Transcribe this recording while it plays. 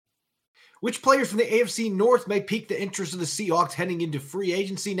Which players from the AFC North may pique the interest of the Seahawks heading into free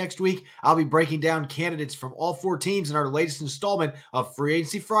agency next week? I'll be breaking down candidates from all four teams in our latest installment of Free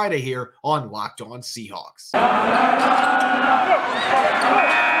Agency Friday here on Locked On Seahawks.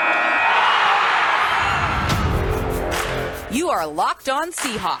 You are Locked On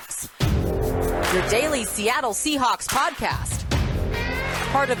Seahawks, your daily Seattle Seahawks podcast.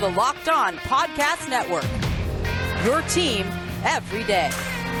 Part of the Locked On Podcast Network, your team every day.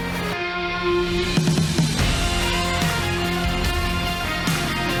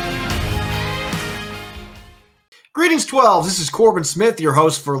 Greetings, 12. This is Corbin Smith, your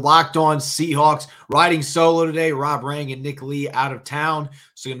host for Locked On Seahawks. Riding solo today, Rob Rang and Nick Lee out of town.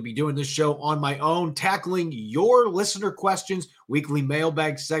 So going to be doing this show on my own, tackling your listener questions, weekly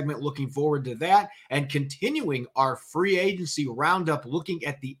mailbag segment. Looking forward to that. And continuing our free agency roundup, looking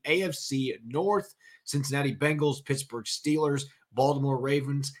at the AFC North, Cincinnati Bengals, Pittsburgh Steelers, Baltimore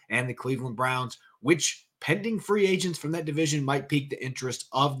Ravens, and the Cleveland Browns, which pending free agents from that division might pique the interest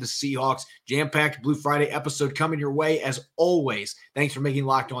of the Seahawks. Jam-packed Blue Friday episode coming your way as always. Thanks for making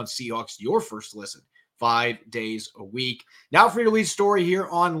Locked On Seahawks your first listen 5 days a week. Now for your lead story here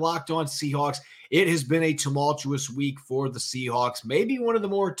on Locked On Seahawks. It has been a tumultuous week for the Seahawks, maybe one of the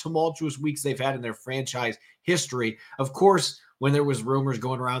more tumultuous weeks they've had in their franchise history. Of course, when there was rumors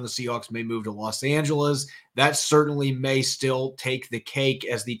going around the Seahawks may move to Los Angeles, that certainly may still take the cake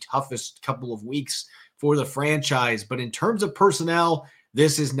as the toughest couple of weeks for the franchise. But in terms of personnel,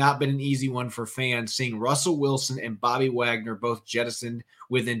 this has not been an easy one for fans, seeing Russell Wilson and Bobby Wagner both jettisoned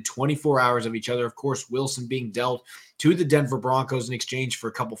within 24 hours of each other. Of course, Wilson being dealt to the Denver Broncos in exchange for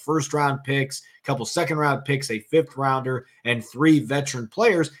a couple first-round picks, a couple second-round picks, a fifth-rounder, and 3 veteran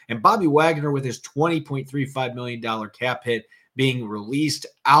players. And Bobby Wagner with his $20.35 million cap hit being released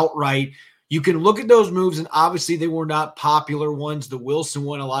outright. You can look at those moves, and obviously they were not popular ones. The Wilson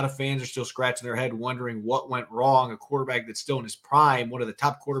one, a lot of fans are still scratching their head wondering what went wrong. A quarterback that's still in his prime, one of the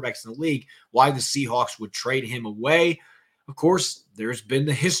top quarterbacks in the league, why the Seahawks would trade him away. Of course, there's been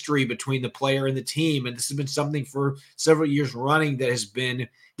the history between the player and the team, and this has been something for several years running that has been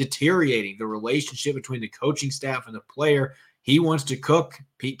deteriorating, the relationship between the coaching staff and the player. He wants to cook.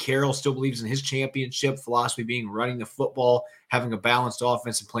 Pete Carroll still believes in his championship philosophy being running the football, having a balanced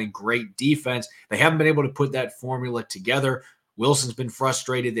offense, and playing great defense. They haven't been able to put that formula together. Wilson's been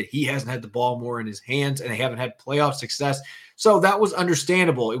frustrated that he hasn't had the ball more in his hands, and they haven't had playoff success. So that was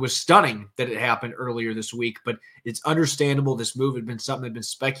understandable. It was stunning that it happened earlier this week, but it's understandable. This move had been something that had been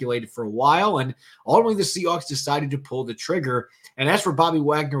speculated for a while, and ultimately the Seahawks decided to pull the trigger. And as for Bobby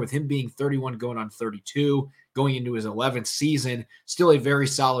Wagner, with him being 31 going on 32, going into his 11th season, still a very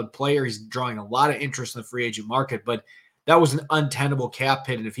solid player. He's drawing a lot of interest in the free agent market, but that was an untenable cap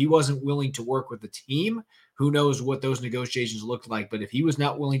hit. And if he wasn't willing to work with the team, who knows what those negotiations looked like. But if he was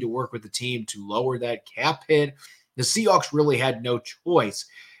not willing to work with the team to lower that cap hit, the Seahawks really had no choice.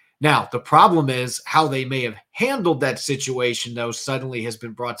 Now, the problem is how they may have handled that situation, though, suddenly has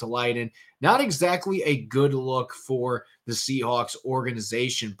been brought to light, and not exactly a good look for the Seahawks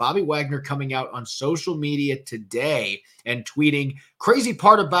organization. Bobby Wagner coming out on social media today and tweeting, "Crazy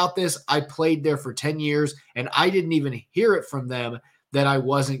part about this, I played there for 10 years, and I didn't even hear it from them that I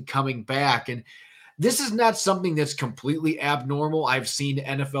wasn't coming back." And this is not something that's completely abnormal. I've seen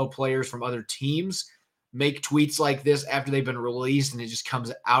NFL players from other teams make tweets like this after they've been released, and it just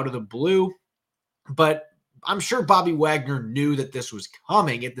comes out of the blue. But I'm sure Bobby Wagner knew that this was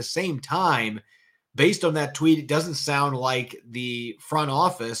coming. At the same time, based on that tweet, it doesn't sound like the front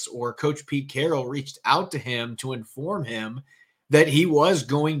office or Coach Pete Carroll reached out to him to inform him that he was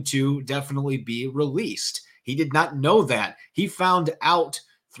going to definitely be released. He did not know that. He found out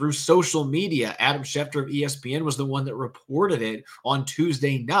through social media. Adam Schefter of ESPN was the one that reported it on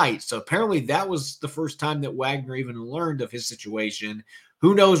Tuesday night. So apparently that was the first time that Wagner even learned of his situation.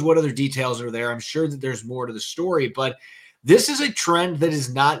 Who knows what other details are there? I'm sure that there's more to the story, but this is a trend that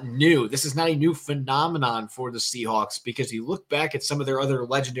is not new. This is not a new phenomenon for the Seahawks, because you look back at some of their other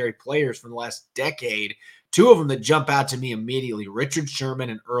legendary players from the last decade, 2 of them that jump out to me immediately, Richard Sherman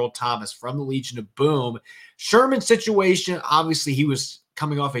and Earl Thomas from the Legion of Boom. Sherman's situation, obviously he was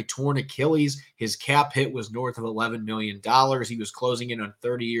coming off a torn Achilles. His cap hit was north of $11 million. He was closing in on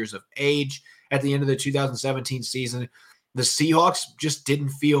 30 years of age at the end of the 2017 season. The Seahawks just didn't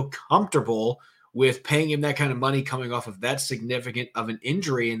feel comfortable with paying him that kind of money coming off of that significant of an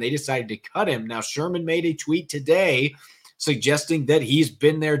injury, and they decided to cut him. Now, Sherman made a tweet today suggesting that he's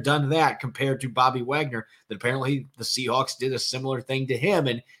been there, done that, compared to Bobby Wagner, that apparently the Seahawks did a similar thing to him,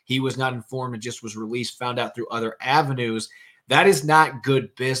 and he was not informed and just was released, found out through other avenues. That is not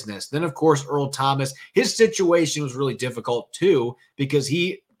good business. Then, of course, Earl Thomas, his situation was really difficult too, because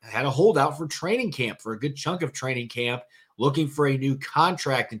he had a holdout for training camp, for a good chunk of training camp, looking for a new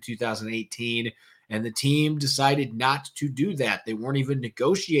contract in 2018. And the team decided not to do that. They weren't even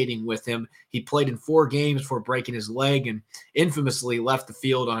negotiating with him. He played in 4 games before breaking his leg and infamously left the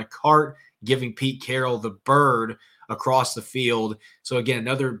field on a cart, giving Pete Carroll the bird across the field. So again,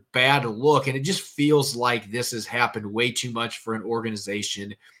 another bad look. And it just feels like this has happened way too much for an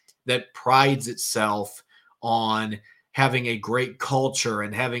organization that prides itself on having a great culture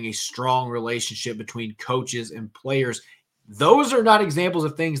and having a strong relationship between coaches and players. Those are not examples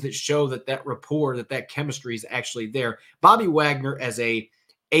of things that show that rapport, that chemistry is actually there. Bobby Wagner, as a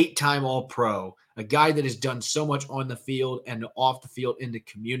 8-time All-Pro, a guy that has done so much on the field and off the field in the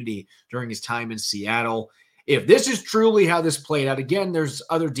community during his time in Seattle. If this is truly how this played out, again, there's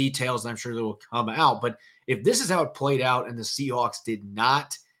other details I'm sure that will come out, but if this is how it played out and the Seahawks did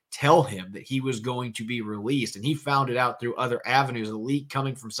not tell him that he was going to be released and he found it out through other avenues, a leak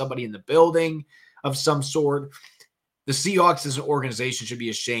coming from somebody in the building of some sort, the Seahawks as an organization should be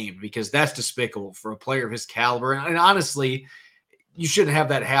ashamed, because that's despicable for a player of his caliber. And honestly, you shouldn't have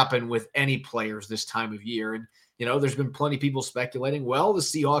that happen with any players this time of year. And, there's been plenty of people speculating, well, the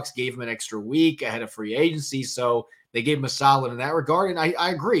Seahawks gave him an extra week ahead of free agency, so they gave him a solid in that regard. And I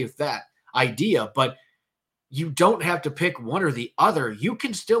agree with that idea, but you don't have to pick one or the other. You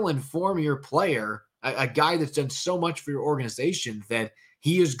can still inform your player, a guy that's done so much for your organization, that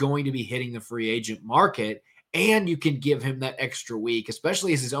he is going to be hitting the free agent market. And you can give him that extra week,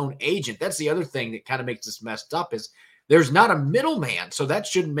 especially as his own agent. That's the other thing that kind of makes this messed up, is there's not a middleman. So that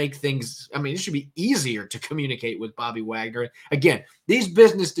should make things, it should be easier to communicate with Bobby Wagner. Again, these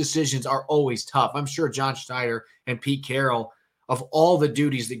business decisions are always tough. I'm sure John Schneider and Pete Carroll, of all the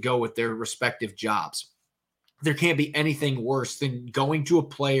duties that go with their respective jobs, there can't be anything worse than going to a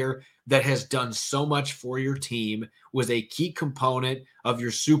player that has done so much for your team, was a key component of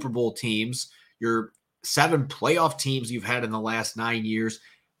your Super Bowl teams, your 7 playoff teams you've had in the last 9 years.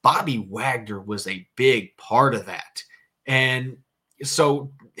 Bobby Wagner was a big part of that. And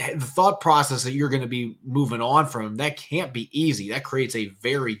so the thought process that you're going to be moving on from him, that can't be easy. That creates a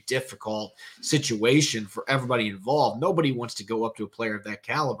very difficult situation for everybody involved. Nobody wants to go up to a player of that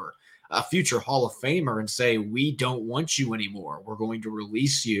caliber, a future Hall of Famer, and say, we don't want you anymore. We're going to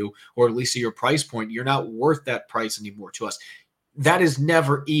release you, or at least at your price point. You're not worth that price anymore to us. That is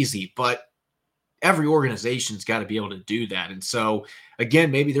never easy, but every organization's got to be able to do that. And so, again,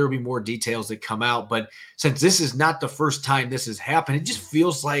 maybe there will be more details that come out. But since this is not the first time this has happened, it just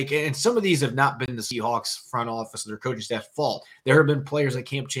feels like, and some of these have not been the Seahawks front office and their coaching staff fault. There have been players like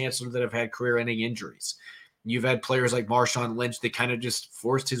Cam Chancellor that have had career-ending injuries. You've had players like Marshawn Lynch that kind of just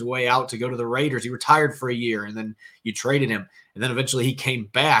forced his way out to go to the Raiders. He retired for a year, and then you traded him, and then eventually he came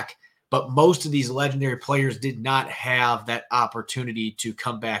back. But most of these legendary players did not have that opportunity to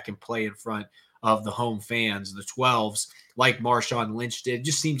come back and play in front of the home fans, the 12s, like Marshawn Lynch did. It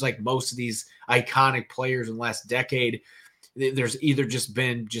just seems like most of these iconic players in the last decade, there's either just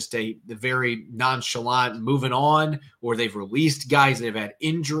been a very nonchalant moving on, or they've released guys that have had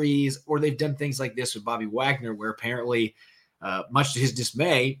injuries, or they've done things like this with Bobby Wagner, where apparently, much to his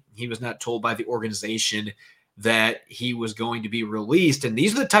dismay, he was not told by the organization that he was going to be released. And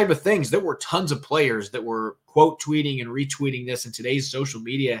these are the type of things. There were tons of players that were quote tweeting and retweeting this in today's social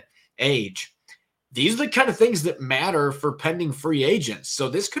media age. These are the kind of things that matter for pending free agents. So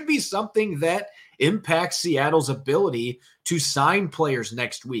this could be something that impacts Seattle's ability to sign players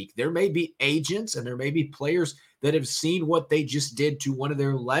next week. There may be agents and there may be players that have seen what they just did to one of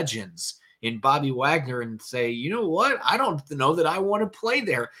their legends in Bobby Wagner and say, you know what? I don't know that I want to play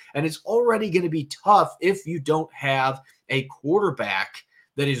there. And it's already going to be tough if you don't have a quarterback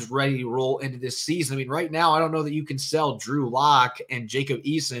that is ready to roll into this season. Right now, I don't know that you can sell Drew Lock and Jacob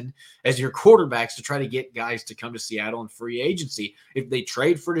Eason as your quarterbacks to try to get guys to come to Seattle in free agency. If they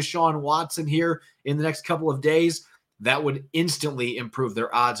trade for Deshaun Watson here in the next couple of days, that would instantly improve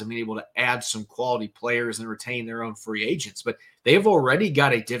their odds of being able to add some quality players and retain their own free agents. But they've already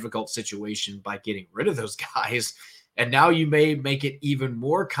got a difficult situation by getting rid of those guys. And now you may make it even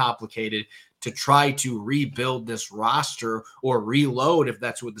more complicated to try to rebuild this roster or reload, if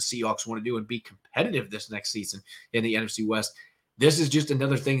that's what the Seahawks want to do, and be competitive this next season in the NFC West. This is just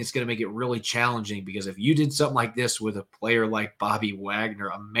another thing that's going to make it really challenging, because if you did something like this with a player like Bobby Wagner,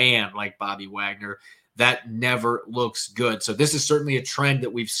 a man like Bobby Wagner, that never looks good. So this is certainly a trend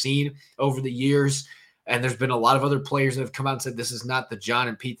that we've seen over the years. And there's been a lot of other players that have come out and said, this is not the John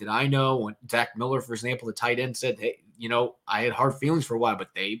and Pete that I know. When Zach Miller, for example, the tight end, said, hey, I had hard feelings for a while,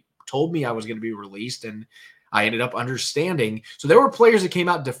 but they told me I was going to be released, and I ended up understanding. So there were players that came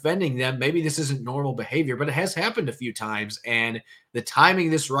out defending them. Maybe this isn't normal behavior, but it has happened a few times. And the timing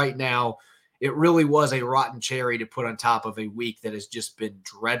of this right now, it really was a rotten cherry to put on top of a week that has just been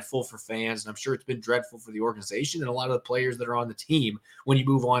dreadful for fans. And I'm sure it's been dreadful for the organization and a lot of the players that are on the team when you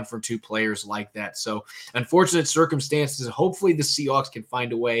move on from two players like that. So unfortunate circumstances. Hopefully the Seahawks can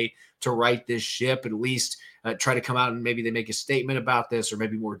find a way to right this ship, at least try to come out and maybe they make a statement about this or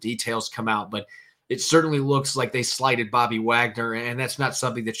maybe more details come out. But it certainly looks like they slighted Bobby Wagner, and that's not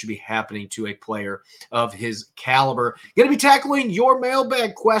something that should be happening to a player of his caliber. Going to be tackling your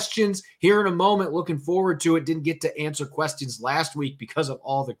mailbag questions here in a moment. Looking forward to it. Didn't get to answer questions last week because of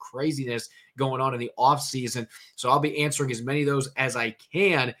all the craziness going on in the offseason. So I'll be answering as many of those as I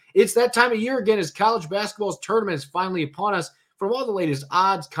can. It's that time of year again as college basketball's tournament is finally upon us. From all the latest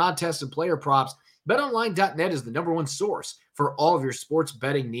odds, contests, and player props, BetOnline.net is the #1 source for all of your sports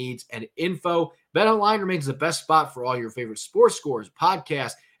betting needs and info. BetOnline remains the best spot for all your favorite sports scores,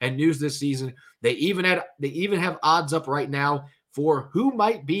 podcasts, and news this season. They even have odds up right now for who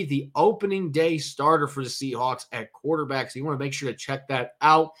might be the opening day starter for the Seahawks at quarterback. So you want to make sure to check that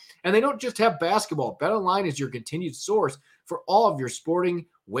out. And they don't just have basketball. BetOnline is your continued source for all of your sporting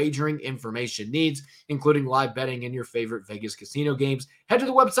wagering information needs, including live betting and your favorite Vegas casino games. Head to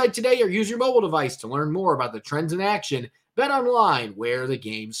the website today or use your mobile device to learn more about the trends in action. BetOnline, where the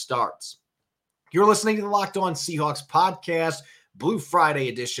game starts. You're listening to the Locked On Seahawks podcast, Blue Friday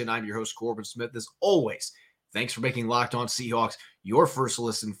edition. I'm your host, Corbin Smith. As always, thanks for making Locked On Seahawks your first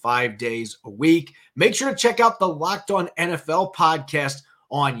listen 5 days a week. Make sure to check out the Locked On NFL podcast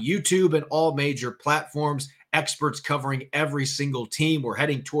on YouTube and all major platforms. Experts covering every single team. We're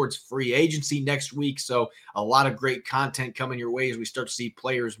heading towards free agency next week, so a lot of great content coming your way as we start to see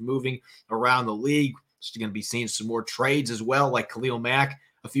players moving around the league. Still going to be seeing some more trades as well, like Khalil Mack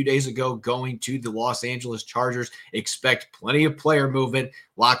a few days ago going to the Los Angeles Chargers. Expect plenty of player movement.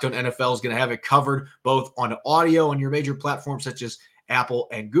 Locked On NFL is going to have it covered both on audio on your major platforms such as Apple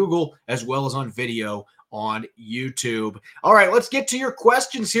and Google, as well as on video on YouTube. All right, let's get to your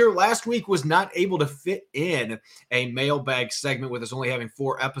questions here. Last week was not able to fit in a mailbag segment with us only having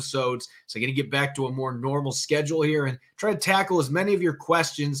 4 episodes. So I'm going to get back to a more normal schedule here and try to tackle as many of your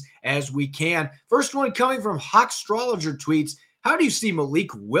questions as we can. First one coming from Hawkstrologer tweets, how do you see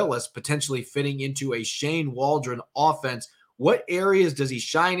Malik Willis potentially fitting into a Shane Waldron offense? What areas does he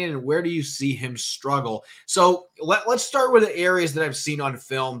shine in and where do you see him struggle? So let's start with the areas that I've seen on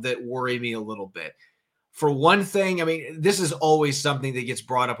film that worry me a little bit. For one thing, I mean, this is always something that gets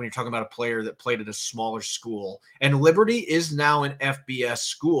brought up when you're talking about a player that played at a smaller school. And Liberty is now an FBS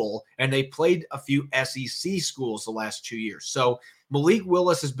school, and they played a few SEC schools the last 2 years. So Malik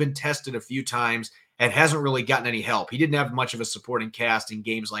Willis has been tested a few times and hasn't really gotten any help. He didn't have much of a supporting cast in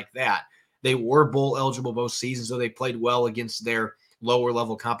games like that. They were bowl eligible both seasons, so they played well against their lower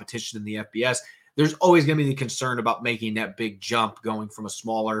level competition in the FBS. There's always going to be the concern about making that big jump going from a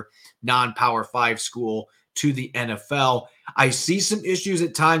smaller non-Power 5 school to the NFL. I see some issues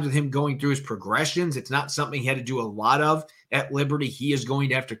at times with him going through his progressions. It's not something he had to do a lot of at Liberty. He is going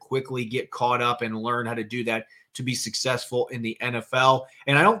to have to quickly get caught up and learn how to do that to be successful in the NFL.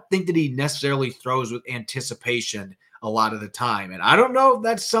 And I don't think that he necessarily throws with anticipation a lot of the time. And I don't know if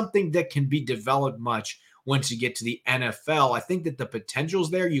that's something that can be developed much once you get to the NFL. I think that the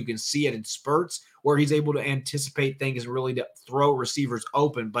potential's there. You can see it in spurts where he's able to anticipate things and really to throw receivers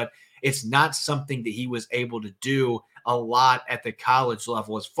open, but it's not something that he was able to do a lot at the college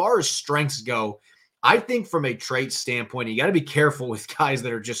level. As far as strengths go, I think from a trait standpoint, you got to be careful with guys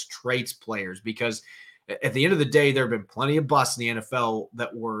that are just traits players, because at the end of the day, there have been plenty of busts in the NFL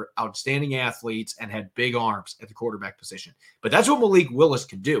that were outstanding athletes and had big arms at the quarterback position. But that's what Malik Willis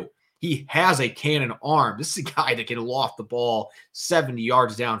can do. He has a cannon arm. This is a guy that can loft the ball 70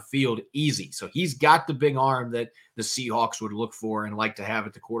 yards downfield easy. So he's got the big arm that the Seahawks would look for and like to have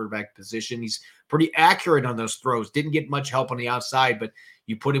at the quarterback position. He's pretty accurate on those throws. Didn't get much help on the outside, but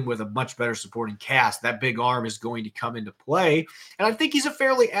you put him with a much better supporting cast. That big arm is going to come into play. And I think he's a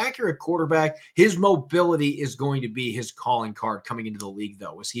fairly accurate quarterback. His mobility is going to be his calling card coming into the league,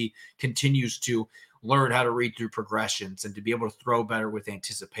 though, as he continues to learn how to read through progressions and to be able to throw better with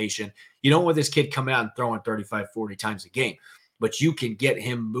anticipation. You don't want this kid coming out and throwing 35, 40 times a game, but you can get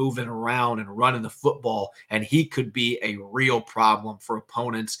him moving around and running the football, and he could be a real problem for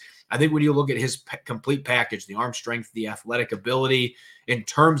opponents. I think when you look at his complete package, the arm strength, the athletic ability, in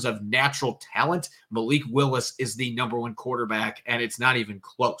terms of natural talent, Malik Willis is the #1 quarterback, and it's not even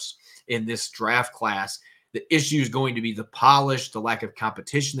close in this draft class. The issue is going to be the polish, the lack of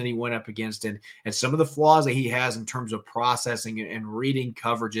competition that he went up against, and some of the flaws that he has in terms of processing and reading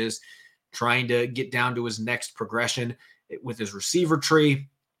coverages. trying to get down to his next progression with his receiver tree.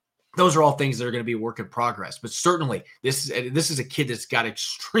 Those are all things that are going to be a work in progress. But certainly, this is a kid that's got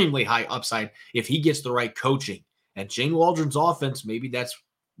extremely high upside if he gets the right coaching. And Shane Waldron's offense, maybe that's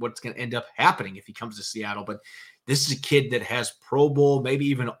what's going to end up happening if he comes to Seattle. But this is a kid that has Pro Bowl, maybe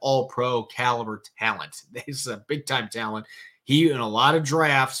even all-pro caliber talent. He's a big-time talent. He, in a lot of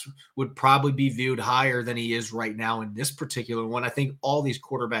drafts, would probably be viewed higher than he is right now in this particular one. I think all these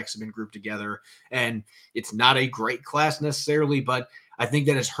quarterbacks have been grouped together, and it's not a great class necessarily, but I think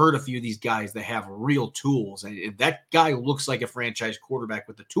that has hurt a few of these guys that have real tools. And if that guy looks like a franchise quarterback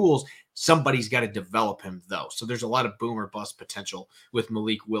with the tools, somebody's got to develop him, though. So there's a lot of boom or bust potential with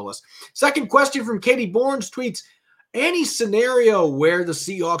Malik Willis. Second question from Katie Borns tweets, any scenario where the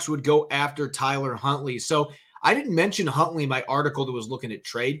Seahawks would go after Tyler Huntley? So I didn't mention Huntley in my article that was looking at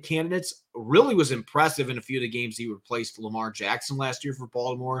trade candidates. Really was impressive in a few of the games he replaced Lamar Jackson last year for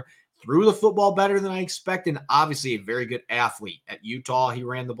Baltimore. Threw the football better than I expected. And obviously a very good athlete. At Utah, he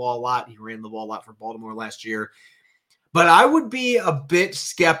ran the ball a lot. He ran the ball a lot for Baltimore last year. But I would be a bit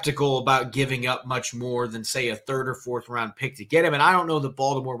skeptical about giving up much more than, say, a third or fourth round pick to get him. And I don't know that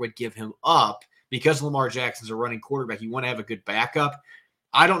Baltimore would give him up because Lamar Jackson's a running quarterback. You want to have a good backup.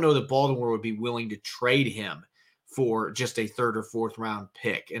 I don't know that Baltimore would be willing to trade him for just a third or fourth round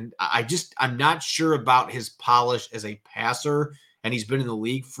pick. And I'm not sure about his polish as a passer, and he's been in the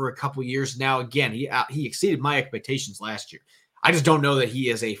league for a couple years now. Again, he exceeded my expectations last year. I just don't know that he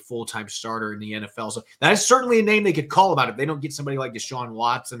is a full-time starter in the NFL. So that is certainly a name they could call about if they don't get somebody like Deshaun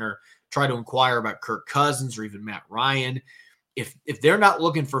Watson or try to inquire about Kirk Cousins or even Matt Ryan. If they're not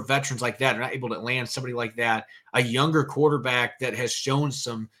looking for veterans like that, they're not able to land somebody like that, a younger quarterback that has shown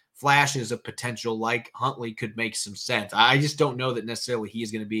some flashes of potential like Huntley could make some sense. I just don't know that necessarily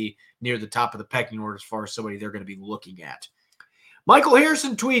he's going to be near the top of the pecking order as far as somebody they're going to be looking at. Michael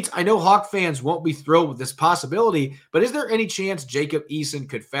Harrison tweets, I know Hawk fans won't be thrilled with this possibility, but is there any chance Jacob Eason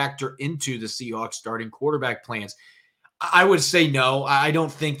could factor into the Seahawks starting quarterback plans? I would say no. I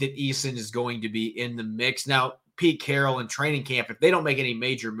don't think that Eason is going to be in the mix. Now, Pete Carroll in training camp, if they don't make any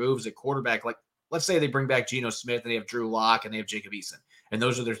major moves at quarterback, like let's say they bring back Geno Smith and they have Drew Lock and they have Jacob Eason, and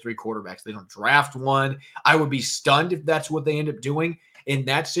those are their three quarterbacks. They don't draft one. I would be stunned if that's what they end up doing. In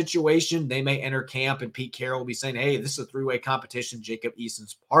that situation, they may enter camp and Pete Carroll will be saying, hey, this is a three-way competition. Jacob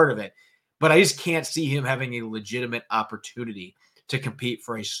Eason's part of it. But I just can't see him having a legitimate opportunity to compete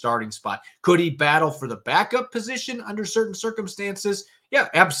for a starting spot. Could he battle for the backup position under certain circumstances? Yeah,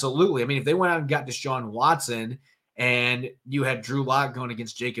 absolutely. I mean, if they went out and got Deshaun Watson and you had Drew Lock going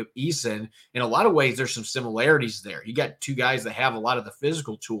against Jacob Eason, in a lot of ways, there's some similarities there. You got two guys that have a lot of the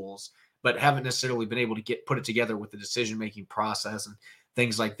physical tools, but haven't necessarily been able to put it together with the decision-making process and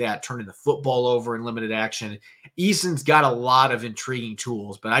things like that, turning the football over in limited action. Eason's got a lot of intriguing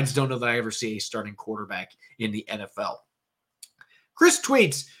tools, but I just don't know that I ever see a starting quarterback in the NFL. Chris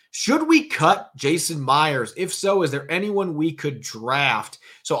tweets, should we cut Jason Myers? If so, is there anyone we could draft?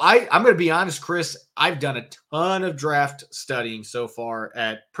 So I'm going to be honest, Chris, I've done a ton of draft studying so far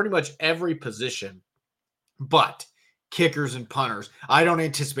at pretty much every position, but kickers and punters. I don't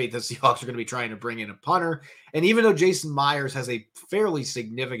anticipate the Seahawks are going to be trying to bring in a punter. And even though Jason Myers has a fairly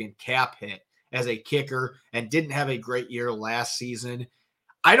significant cap hit as a kicker and didn't have a great year last season,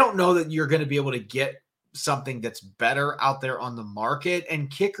 I don't know that you're going to be able to get something that's better out there on the market. And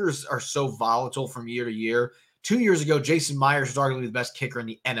kickers are so volatile from year to year. 2 years ago, Jason Myers was arguably the best kicker in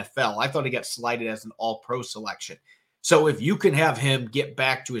the NFL. I thought he got slighted as an all-pro selection. So if you can have him get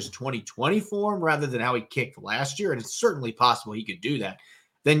back to his 2020 form rather than how he kicked last year, and it's certainly possible he could do that,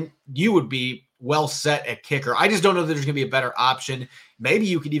 then you would be well set at kicker. I just don't know that there's going to be a better option. Maybe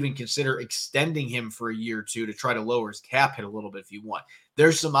you could even consider extending him for a year or two to try to lower his cap hit a little bit if you want.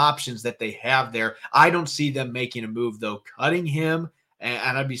 There's some options that they have there. I don't see them making a move, though, cutting him,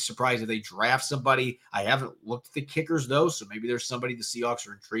 and I'd be surprised if they draft somebody. I haven't looked at the kickers, though, so maybe there's somebody the Seahawks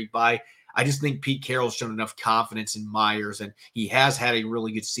are intrigued by. I just think Pete Carroll's shown enough confidence in Myers, and he has had a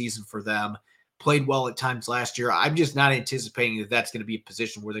really good season for them. Played well at times last year. I'm just not anticipating that that's going to be a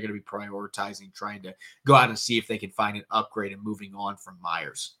position where they're going to be prioritizing, trying to go out and see if they can find an upgrade and moving on from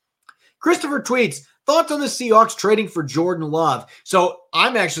Myers. Christopher tweets, thoughts on the Seahawks trading for Jordan Love? So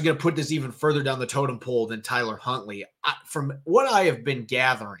I'm actually going to put this even further down the totem pole than Tyler Huntley. From what I have been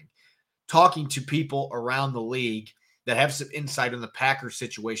gathering, talking to people around the league that have some insight on the Packers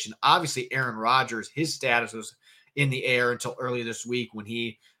situation, obviously Aaron Rodgers, his status was in the air until earlier this week when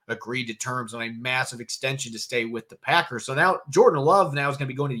he agreed to terms on a massive extension to stay with the Packers. So now Jordan Love now is going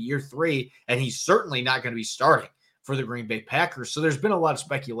to be going to year 3, and he's certainly not going to be starting for the Green Bay Packers. So there's been a lot of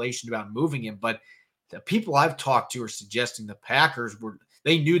speculation about moving him, but the people I've talked to are suggesting the Packers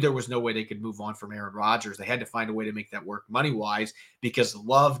They knew there was no way they could move on from Aaron Rodgers. They had to find a way to make that work money-wise because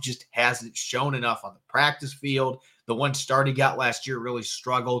Love just hasn't shown enough on the practice field. The one start he got last year really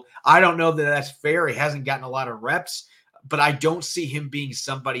struggled. I don't know that that's fair. He hasn't gotten a lot of reps, but I don't see him being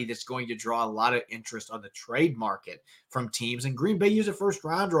somebody that's going to draw a lot of interest on the trade market from teams. And Green Bay used a first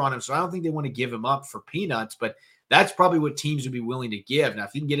rounder on him, so I don't think they want to give him up for peanuts, but that's probably what teams would be willing to give. Now,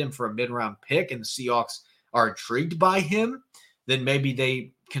 if you can get him for a mid-round pick and the Seahawks are intrigued by him, then maybe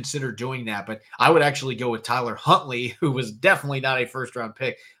they consider doing that. But I would actually go with Tyler Huntley, who was definitely not a first-round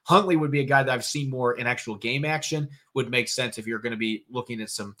pick. Huntley would be a guy that I've seen more in actual game action. Would make sense if you're going to be looking at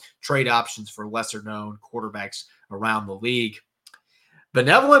some trade options for lesser-known quarterbacks around the league.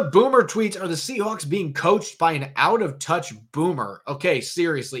 Benevolent Boomer tweets, are the Seahawks being coached by an out-of-touch boomer? Okay,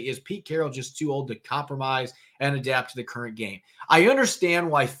 seriously, is Pete Carroll just too old to compromise and adapt to the current game? I understand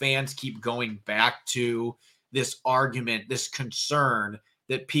why fans keep going back to this argument, this concern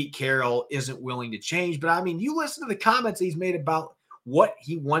that Pete Carroll isn't willing to change. But I mean, you listen to the comments he's made about what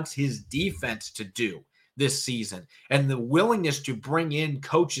he wants his defense to do this season and the willingness to bring in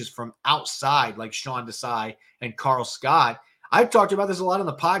coaches from outside like Sean Desai and Carl Scott. I've talked about this a lot on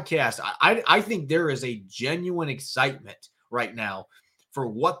the podcast. I think there is a genuine excitement right now for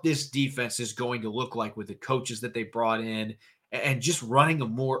what this defense is going to look like with the coaches that they brought in and just running a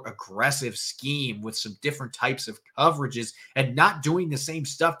more aggressive scheme with some different types of coverages and not doing the same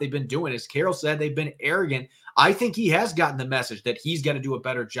stuff they've been doing. As Carroll said, they've been arrogant. I think he has gotten the message that he's got to do a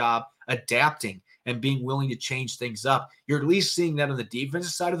better job adapting and being willing to change things up. You're at least seeing that on the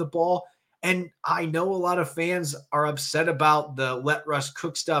defensive side of the ball. And I know a lot of fans are upset about the let Russ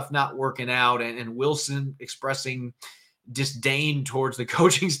cook stuff not working out and Wilson expressing disdain towards the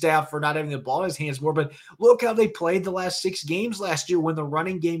coaching staff for not having the ball in his hands more. But look how they played the last 6 games last year when the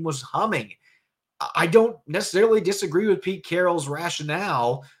running game was humming. I don't necessarily disagree with Pete Carroll's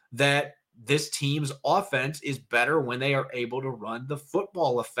rationale that this team's offense is better when they are able to run the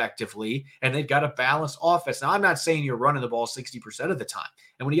football effectively, and they've got a balanced offense. Now, I'm not saying you're running the ball 60% of the time.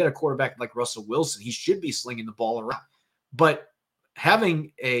 And when you got a quarterback like Russell Wilson, he should be slinging the ball around. But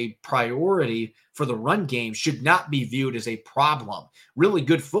having a priority for the run game should not be viewed as a problem. Really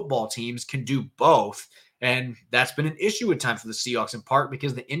good football teams can do both, and that's been an issue at times for the Seahawks, in part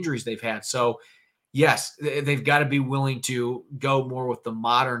because of the injuries they've had. So, yes, they've got to be willing to go more with the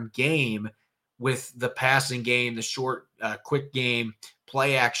modern game, with the passing game, the short, quick game,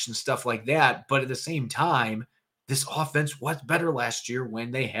 play action, stuff like that. But at the same time, this offense was better last year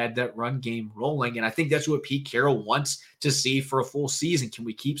when they had that run game rolling. And I think that's what Pete Carroll wants to see for a full season. Can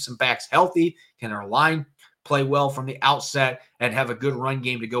we keep some backs healthy? Can our line play well from the outset and have a good run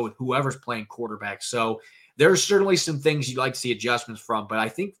game to go with whoever's playing quarterback? So there's certainly some things you'd like to see adjustments from, but I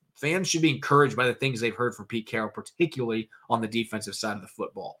think fans should be encouraged by the things they've heard from Pete Carroll, particularly on the defensive side of the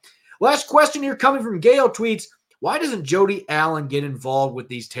football. Last question here coming from Gail tweets, why doesn't Jody Allen get involved with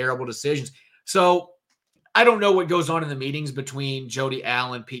these terrible decisions? So I don't know what goes on in the meetings between Jody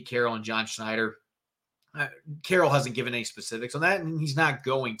Allen, Pete Carroll, and John Schneider. Carroll hasn't given any specifics on that, and he's not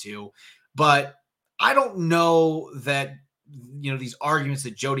going to. But I don't know that, these arguments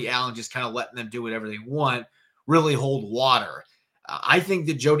that Jody Allen just kind of letting them do whatever they want really hold water. I think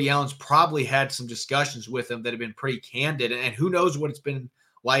that Jody Allen's probably had some discussions with him that have been pretty candid, and who knows what it's been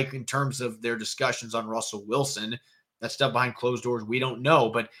like in terms of their discussions on Russell Wilson. That stuff behind closed doors, we don't know,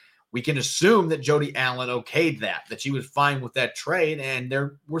 but we can assume that Jody Allen okayed that she was fine with that trade, and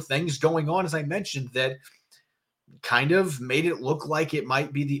there were things going on, as I mentioned, that kind of made it look like it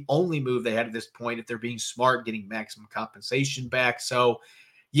might be the only move they had at this point if they're being smart, getting maximum compensation back. So,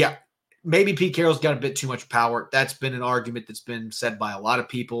 yeah, maybe Pete Carroll's got a bit too much power. That's been an argument that's been said by a lot of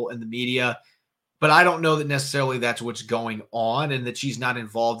people in the media, but I don't know that necessarily that's what's going on and that she's not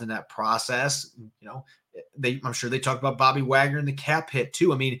involved in that process. I'm sure they talked about Bobby Wagner and the cap hit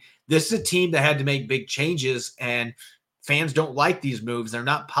too. I mean, this is a team that had to make big changes, and fans don't like these moves. They're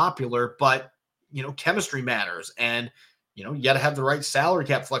not popular, but chemistry matters, and you got to have the right salary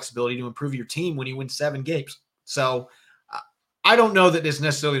cap flexibility to improve your team when you win 7 games. So I don't know that it's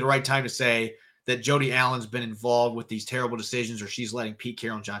necessarily the right time to say that Jody Allen's been involved with these terrible decisions, or she's letting Pete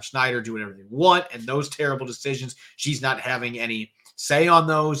Carroll and John Schneider do whatever they want, and those terrible decisions, she's not having any say on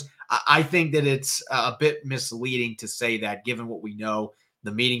those. I think that it's a bit misleading to say that, given what we know,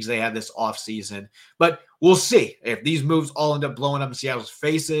 the meetings they had this offseason. But we'll see. If these moves all end up blowing up in Seattle's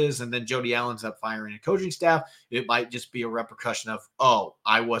faces and then Jody Allen's up firing a coaching staff, it might just be a repercussion of,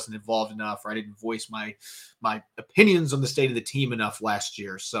 I wasn't involved enough, or I didn't voice my opinions on the state of the team enough last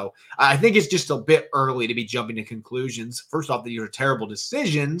year. So I think it's just a bit early to be jumping to conclusions. First off, these are terrible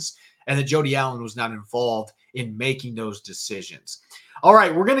decisions. and that Jody Allen was not involved in making those decisions. All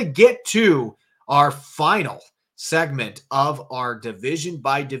right, we're going to get to our final segment of our division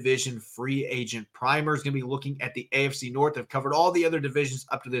by division free agent primer. Is going to be looking at the AFC North. I've covered all the other divisions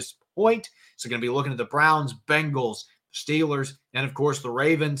up to this point. So going to be looking at the Browns, Bengals, Steelers, and of course the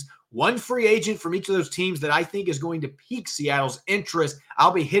Ravens. One free agent from each of those teams that I think is going to pique Seattle's interest.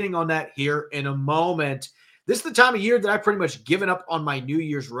 I'll be hitting on that here in a moment. This is the time of year that I've pretty much given up on my New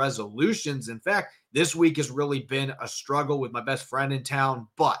Year's resolutions. In fact, this week has really been a struggle with my best friend in town,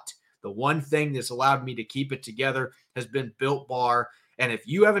 but the one thing that's allowed me to keep it together has been Built Bar. And if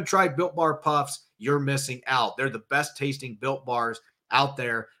you haven't tried Built Bar Puffs, you're missing out. They're the best tasting Built Bars out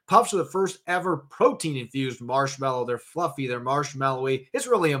there. Puffs are the first ever protein-infused marshmallow. They're fluffy, they're marshmallowy. It's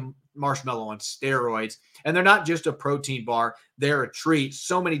really a marshmallow on steroids. And they're not just a protein bar, they're a treat.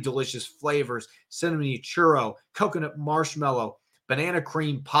 So many delicious flavors: cinnamon churro, coconut marshmallow, banana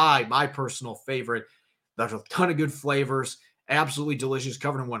cream pie, my personal favorite. There's a ton of good flavors. Absolutely delicious,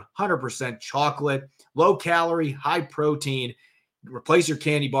 covered in 100% chocolate, low calorie, high protein. Replace your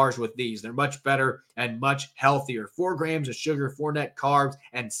candy bars with these. They're much better and much healthier. 4 grams of sugar, 4 net carbs,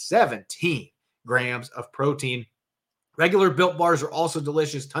 and 17 grams of protein. Regular Built Bars are also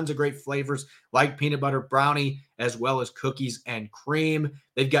delicious. Tons of great flavors like peanut butter brownie, as well as cookies and cream.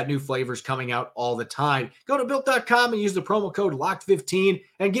 They've got new flavors coming out all the time. Go to Built.com and use the promo code LOCKED15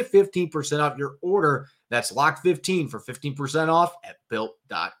 and get 15% off your order. That's LOCKED15 for 15% off at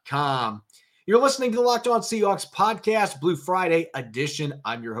Built.com. You're listening to the Locked On Seahawks podcast, Blue Friday edition.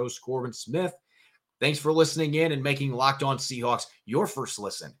 I'm your host, Corbin Smith. Thanks for listening in and making Locked On Seahawks your first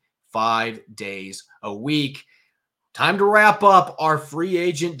listen 5 days a week. Time to wrap up our free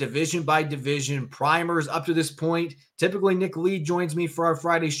agent division by division primers up to this point. Typically, Nick Lee joins me for our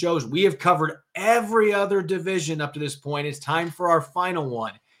Friday shows. We have covered every other division up to this point. It's time for our final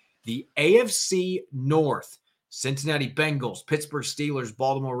one. The AFC North. Cincinnati Bengals, Pittsburgh Steelers,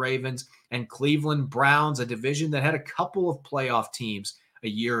 Baltimore Ravens, and Cleveland Browns, a division that had a couple of playoff teams a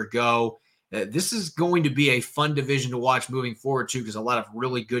year ago. This is going to be a fun division to watch moving forward, too, because a lot of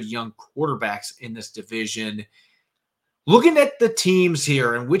really good young quarterbacks in this division. Looking at the teams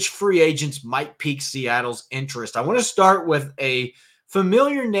here and which free agents might pique Seattle's interest, I want to start with a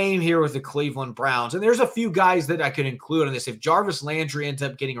familiar name here with the Cleveland Browns. And there's a few guys that I could include on this. If Jarvis Landry ends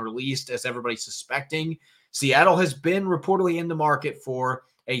up getting released, as everybody's suspecting, Seattle has been reportedly in the market for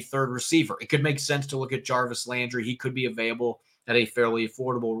a third receiver. It could make sense to look at Jarvis Landry. He could be available at a fairly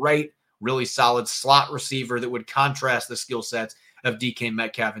affordable rate. Really solid slot receiver that would contrast the skill sets of DK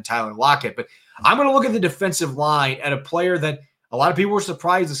Metcalf and Tyler Lockett. But I'm going to look at the defensive line at a player that a lot of people were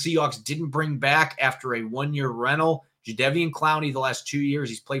surprised the Seahawks didn't bring back after a one-year rental. Jadeveon Clowney, the last 2 years,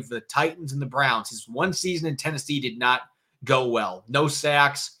 he's played for the Titans and the Browns. His one season in Tennessee did not go well. No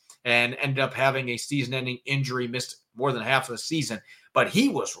sacks, and ended up having a season-ending injury, missed more than half of the season. But he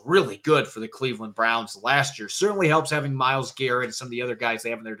was really good for the Cleveland Browns last year. Certainly helps having Myles Garrett and some of the other guys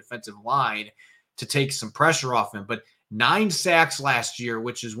they have in their defensive line to take some pressure off him. But 9 sacks last year,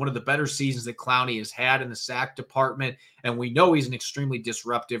 which is one of the better seasons that Clowney has had in the sack department. And we know he's an extremely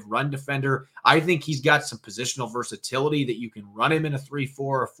disruptive run defender. I think he's got some positional versatility that you can run him in a 3-4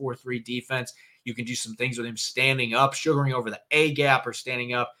 or 4-3 defense. You can do some things with him standing up, sugaring over the A gap, or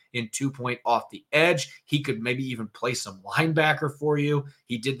standing up in 2-point off the edge. He could maybe even play some linebacker for you.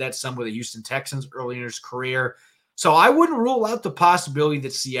 He did that some with the Houston Texans early in his career. So I wouldn't rule out the possibility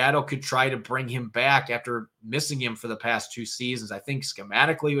that Seattle could try to bring him back after missing him for the past 2 seasons. I think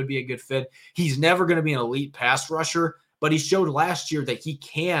schematically would be a good fit. He's never going to be an elite pass rusher, but he showed last year that he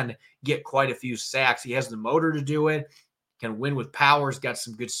can get quite a few sacks. He has the motor to do it, can win with power. He's got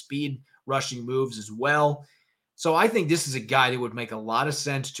some good speed rushing moves as well. So I think this is a guy that would make a lot of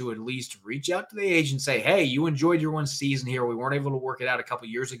sense to at least reach out to the agent and say, hey, you enjoyed your one season here. We weren't able to work it out a couple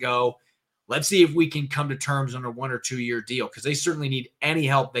years ago. Let's see if we can come to terms on a 1 or 2 year deal, because they certainly need any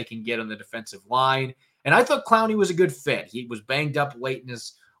help they can get on the defensive line. And I thought Clowney was a good fit. He was banged up late in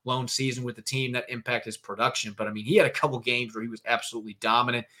his lone season with the team that impacted his production. But, I mean, he had a couple games where he was absolutely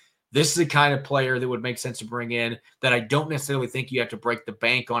dominant. This is the kind of player that would make sense to bring in that I don't necessarily think you have to break the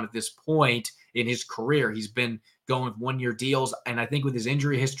bank on at this point in his career. He's been going with 1 year deals, and I think with his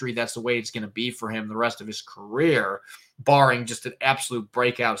injury history, that's the way it's going to be for him the rest of his career, barring just an absolute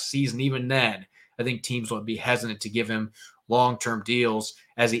breakout season. Even then, I think teams will be hesitant to give him long-term deals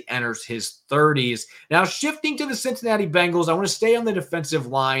as he enters his 30s. Now, shifting to the Cincinnati Bengals, I want to stay on the defensive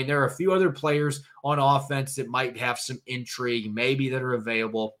line. There are a few other players on offense that might have some intrigue, maybe that are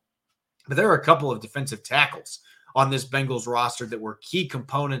available. But there are a couple of defensive tackles on this Bengals roster that were key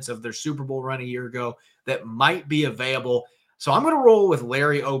components of their Super Bowl run a year ago that might be available. So I'm going to roll with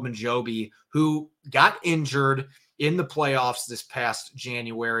Larry Ogunjobi, who got injured in the playoffs this past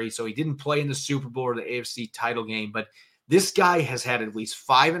January. So he didn't play in the Super Bowl or the AFC title game, but this guy has had at least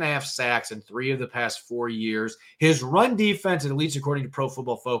 5.5 sacks in 3 of the past 4 years. His run defense, at least according to Pro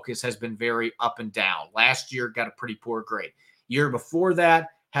Football Focus, has been very up and down. Last year, got a pretty poor grade. Year before that,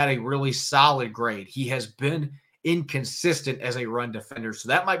 had a really solid grade. He has been inconsistent as a run defender. So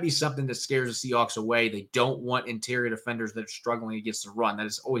that might be something that scares the Seahawks away. They don't want interior defenders that are struggling against the run. That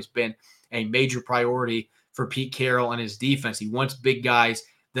has always been a major priority for Pete Carroll and his defense. He wants big guys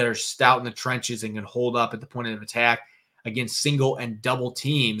that are stout in the trenches and can hold up at the point of attack against single and double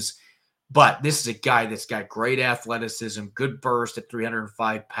teams. But this is a guy that's got great athleticism, good burst at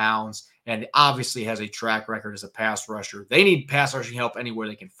 305 pounds, and obviously has a track record as a pass rusher. They need pass rushing help anywhere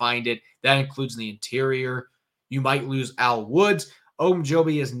they can find it. That includes the interior. You might lose Al Woods.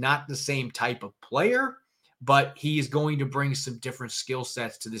 Ogunjobi is not the same type of player, but he is going to bring some different skill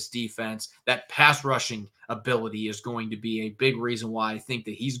sets to this defense. That pass rushing ability is going to be a big reason why I think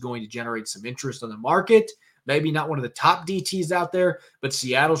that he's going to generate some interest on the market. Maybe not one of the top DTs out there, but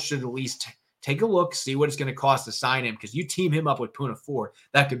Seattle should at least take a look, see what it's going to cost to sign him, because you team him up with Poona Ford,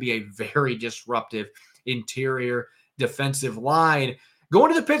 that could be a very disruptive interior defensive line.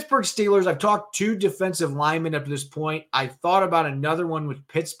 Going to the Pittsburgh Steelers, I've talked 2 defensive linemen up to this point. I thought about another one with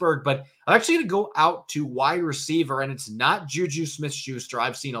Pittsburgh, but I'm actually going to go out to wide receiver, and it's not Juju Smith-Schuster.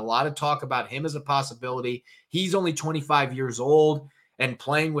 I've seen a lot of talk about him as a possibility. He's only 25 years old and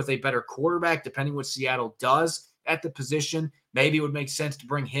playing with a better quarterback, depending what Seattle does at the position. Maybe it would make sense to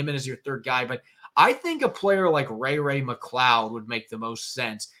bring him in as your third guy, but I think a player like Ray McCloud would make the most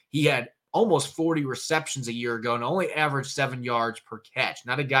sense. He had almost 40 receptions a year ago and only averaged 7 yards per catch.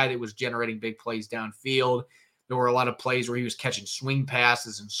 Not a guy that was generating big plays downfield. There were a lot of plays where he was catching swing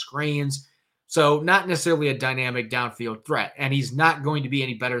passes and screens. So not necessarily a dynamic downfield threat. And he's not going to be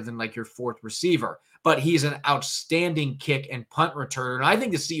any better than like your 4th receiver. But he's an outstanding kick and punt returner. And I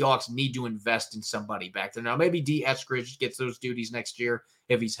think the Seahawks need to invest in somebody back there. Now, maybe D. Eskridge gets those duties next year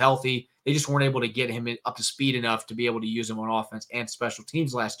if he's healthy. They just weren't able to get him up to speed enough to be able to use him on offense and special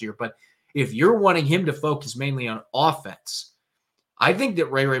teams last year. But if you're wanting him to focus mainly on offense, I think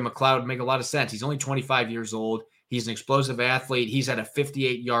that Ray McCloud would make a lot of sense. He's only 25 years old. He's an explosive athlete. He's had a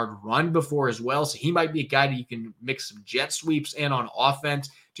 58-yard run before as well. So he might be a guy that you can mix some jet sweeps in on offense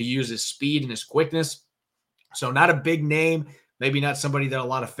to use his speed and his quickness. So not a big name, maybe not somebody that a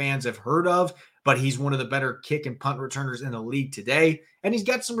lot of fans have heard of, but he's one of the better kick and punt returners in the league today. And he's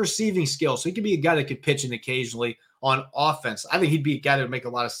got some receiving skills. So he could be a guy that could pitch in occasionally on offense. I think he'd be a guy that would make a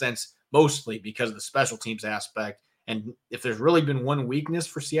lot of sense, mostly because of the special teams aspect. And if there's really been one weakness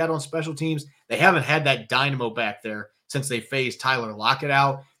for Seattle on special teams, they haven't had that dynamo back there since they phased Tyler Lockett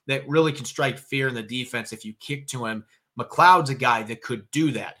out that really can strike fear in the defense if you kick to him. McCloud's a guy that could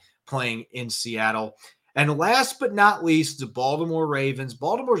do that playing in Seattle. And last but not least, the Baltimore Ravens.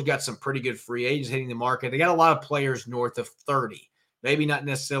 Baltimore's got some pretty good free agents hitting the market. They got a lot of players north of 30. Maybe not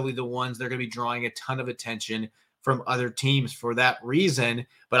necessarily the ones that are going to be drawing a ton of attention from other teams for that reason.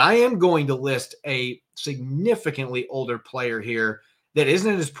 But I am going to list a significantly older player here that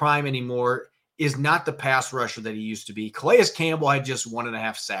isn't in his prime anymore, is not the pass rusher that he used to be. Calais Campbell had just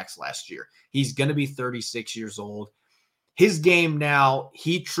 1.5 sacks last year. He's going to be 36 years old. His game now,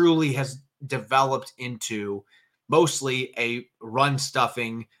 he truly has developed into mostly a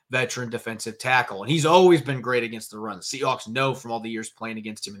run-stuffing veteran defensive tackle. And he's always been great against the run. The Seahawks know from all the years playing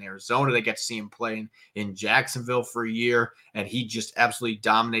against him in Arizona. They got to see him playing in Jacksonville for a year, and he just absolutely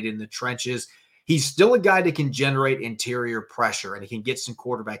dominated in the trenches. He's still a guy that can generate interior pressure, and he can get some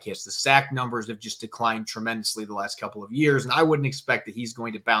quarterback hits. The sack numbers have just declined tremendously the last couple of years, and I wouldn't expect that he's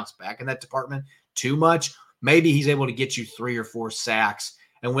going to bounce back in that department too much. Maybe he's able to get you 3 or 4 sacks,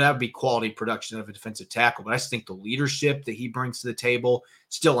 and that would be quality production of a defensive tackle. But I just think the leadership that he brings to the table,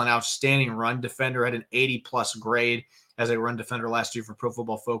 still an outstanding run defender, had an 80-plus grade as a run defender last year for Pro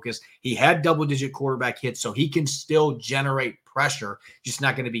Football Focus. He had double-digit quarterback hits, so he can still generate pressure, just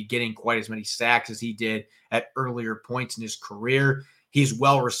not going to be getting quite as many sacks as he did at earlier points in his career. He's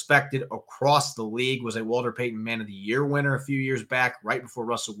well-respected across the league, was a Walter Payton Man of the Year winner a few years back, right before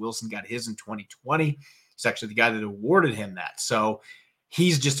Russell Wilson got his in 2020. He's actually the guy that awarded him that. So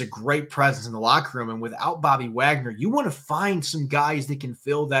he's just a great presence in the locker room. And without Bobby Wagner, you want to find some guys that can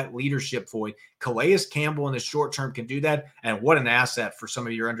fill that leadership void. Calais Campbell in the short term can do that. And what an asset for some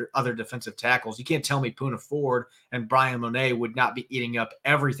of your other defensive tackles. You can't tell me Poona Ford and Brian Monet would not be eating up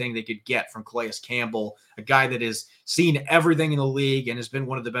everything they could get from Calais Campbell, a guy that has seen everything in the league and has been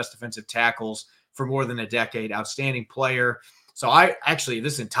one of the best defensive tackles for more than a decade. Outstanding player. So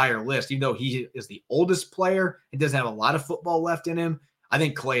this entire list, even though he is the oldest player and doesn't have a lot of football left in him, I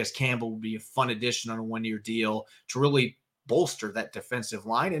think Calais Campbell would be a fun addition on a 1-year deal to really bolster that defensive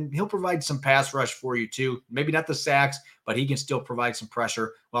line. And he'll provide some pass rush for you too. Maybe not the sacks, but he can still provide some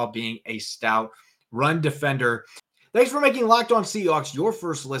pressure while being a stout run defender. Thanks for making Locked On Seahawks your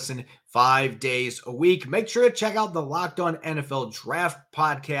first listen 5 days a week. Make sure to check out the Locked On NFL Draft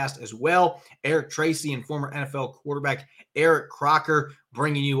podcast as well. Eric Tracy and former NFL quarterback Eric Crocker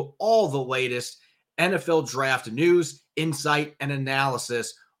bringing you all the latest NFL draft news, insight, and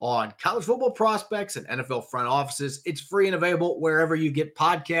analysis on college football prospects and NFL front offices. It's free and available wherever you get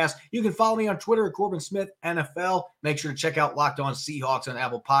podcasts. You can follow me on Twitter at Corbin Smith NFL. Make sure to check out Locked On Seahawks on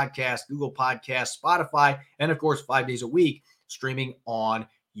Apple Podcasts, Google Podcasts, Spotify, and of course, 5 days a week streaming on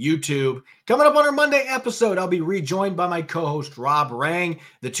YouTube. Coming up on our Monday episode, I'll be rejoined by my co-host Rob Rang.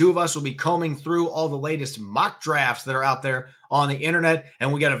 The two of us will be combing through all the latest mock drafts that are out there on the internet,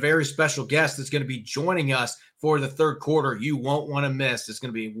 and we got a very special guest that's going to be joining us for the third quarter. You won't want to miss. It's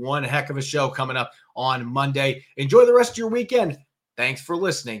going to be one heck of a show coming up on Monday. Enjoy the rest of your weekend. Thanks for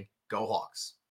listening. Go Hawks.